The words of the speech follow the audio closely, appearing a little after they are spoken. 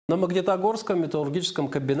На Магнитогорском металлургическом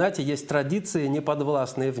комбинате есть традиции, не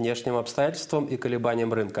подвластные внешним обстоятельствам и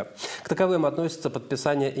колебаниям рынка. К таковым относится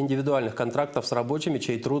подписание индивидуальных контрактов с рабочими,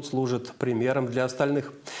 чей труд служит примером для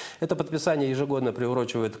остальных. Это подписание ежегодно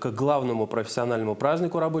приурочивает к главному профессиональному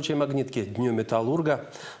празднику рабочей магнитки – Дню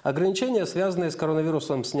металлурга. Ограничения, связанные с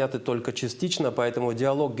коронавирусом, сняты только частично, поэтому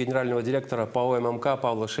диалог генерального директора ПАО ММК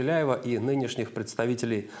Павла Шиляева и нынешних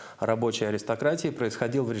представителей рабочей аристократии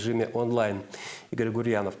происходил в режиме онлайн. Игорь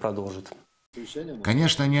Гурьянов продолжит.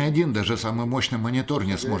 Конечно, ни один, даже самый мощный монитор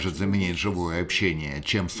не сможет заменить живое общение,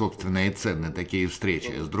 чем, собственно, и ценны такие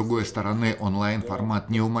встречи. С другой стороны, онлайн-формат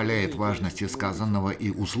не умаляет важности сказанного и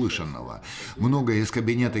услышанного. Многое из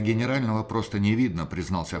кабинета генерального просто не видно,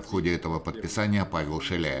 признался в ходе этого подписания Павел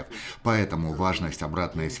Шиляев. Поэтому важность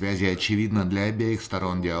обратной связи очевидна для обеих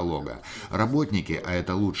сторон диалога. Работники, а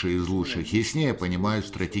это лучшие из лучших, яснее понимают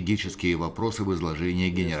стратегические вопросы в изложении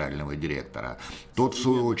генерального директора. Тот, в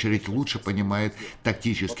свою очередь, лучше понимает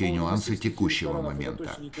тактические нюансы текущего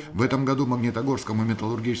момента. В этом году Магнитогорскому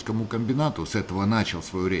металлургическому комбинату, с этого начал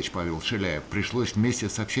свою речь Павел Шиляев, пришлось вместе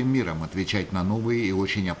со всем миром отвечать на новые и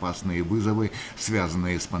очень опасные вызовы,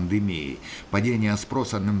 связанные с пандемией. Падение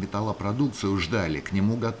спроса на металлопродукцию ждали, к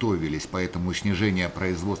нему готовились, поэтому снижение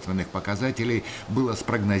производственных показателей было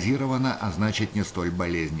спрогнозировано, а значит не столь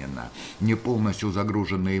болезненно. Не полностью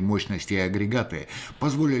загруженные мощности и агрегаты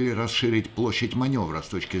позволили расширить площадь маневра с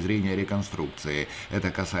точки зрения реконструкции. Это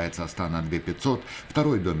касается стана 2500,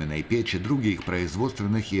 второй доменной печи, других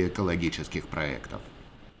производственных и экологических проектов.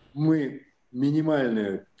 Мы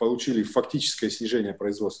минимальное получили фактическое снижение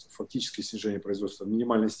производства в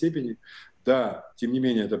минимальной степени. Да, тем не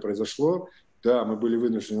менее это произошло. Да, мы были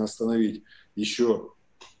вынуждены остановить еще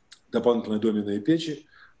дополнительные доменные печи.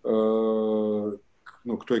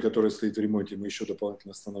 К той, которая стоит в ремонте, мы еще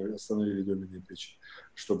дополнительно остановили доменные печи,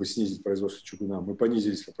 чтобы снизить производство чугуна. Мы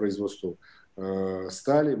понизились по производству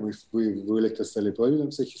стали, мы в электростали половинном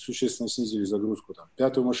цехе существенно снизили загрузку, там,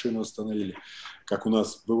 пятую машину остановили, как у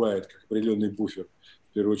нас бывает, как определенный буфер,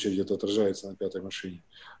 в первую очередь это отражается на пятой машине.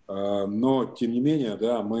 Но, тем не менее,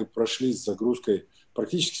 да, мы прошли с загрузкой,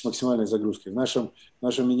 практически с максимальной загрузкой. В нашем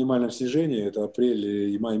минимальном снижении, это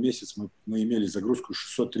апрель и май месяц, мы имели загрузку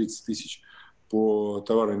 630 тысяч по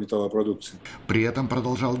товарной металлопродукции. При этом,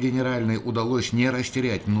 продолжал генеральный, удалось не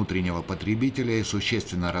растерять внутреннего потребителя и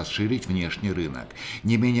существенно расширить внешний рынок.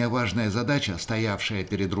 Не менее важная задача, стоявшая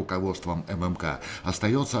перед руководством ММК,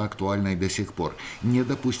 остается актуальной до сих пор – не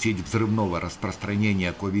допустить взрывного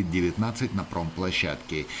распространения COVID-19 на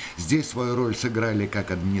промплощадке. Здесь свою роль сыграли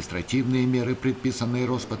как административные меры, предписанные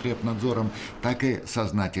Роспотребнадзором, так и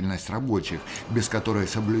сознательность рабочих, без которой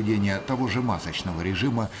соблюдение того же масочного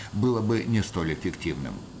режима было бы не столь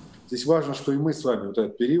эффективным. Здесь важно, что и мы с вами вот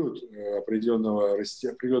этот период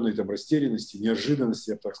определенной там растерянности,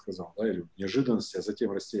 неожиданности, я бы так сказал, да, или неожиданности, а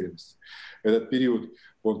затем растерянности. Этот период,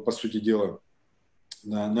 он, по сути дела,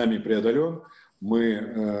 нами преодолен.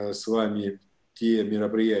 Мы с вами те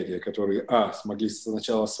мероприятия, которые, смогли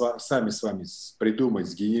сначала сами с вами придумать,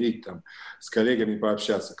 сгенерить, там, с коллегами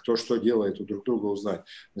пообщаться, кто что делает, у друг друга узнать,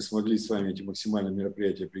 мы смогли с вами эти максимальные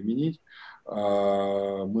мероприятия применить.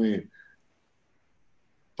 Мы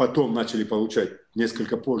потом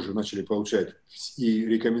несколько позже начали получать и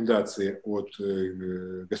рекомендации от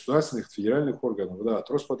государственных, федеральных органов, да, от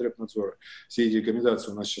Роспотребнадзора. Все эти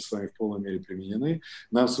рекомендации у нас сейчас с вами в полной мере применены.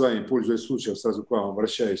 Нам с вами, пользуясь случаем, сразу к вам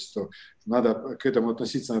обращаюсь, что надо к этому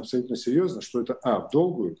относиться абсолютно серьезно, что это в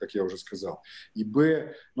долгую, как я уже сказал, и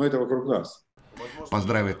это вокруг нас.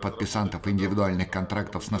 Поздравив подписантов индивидуальных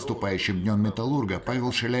контрактов с наступающим Днем металлурга,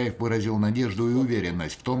 Павел Шиляев выразил надежду и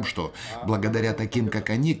уверенность в том, что благодаря таким, как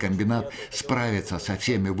они, комбинат справится со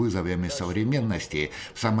всеми вызовами современности,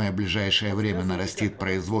 в самое ближайшее время нарастит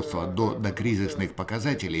производство до докризисных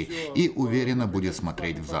показателей и уверенно будет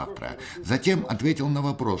смотреть в завтра. Затем ответил на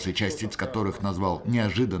вопросы, часть из которых назвал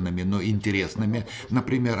неожиданными, но интересными,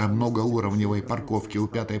 например, о многоуровневой парковке у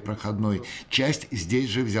пятой проходной. Часть здесь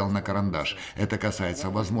же взял на карандаш. Это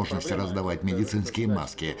касается возможности раздавать медицинские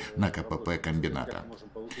маски на КПП комбината.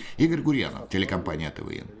 Игорь Гурьянов, телекомпания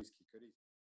ТВ.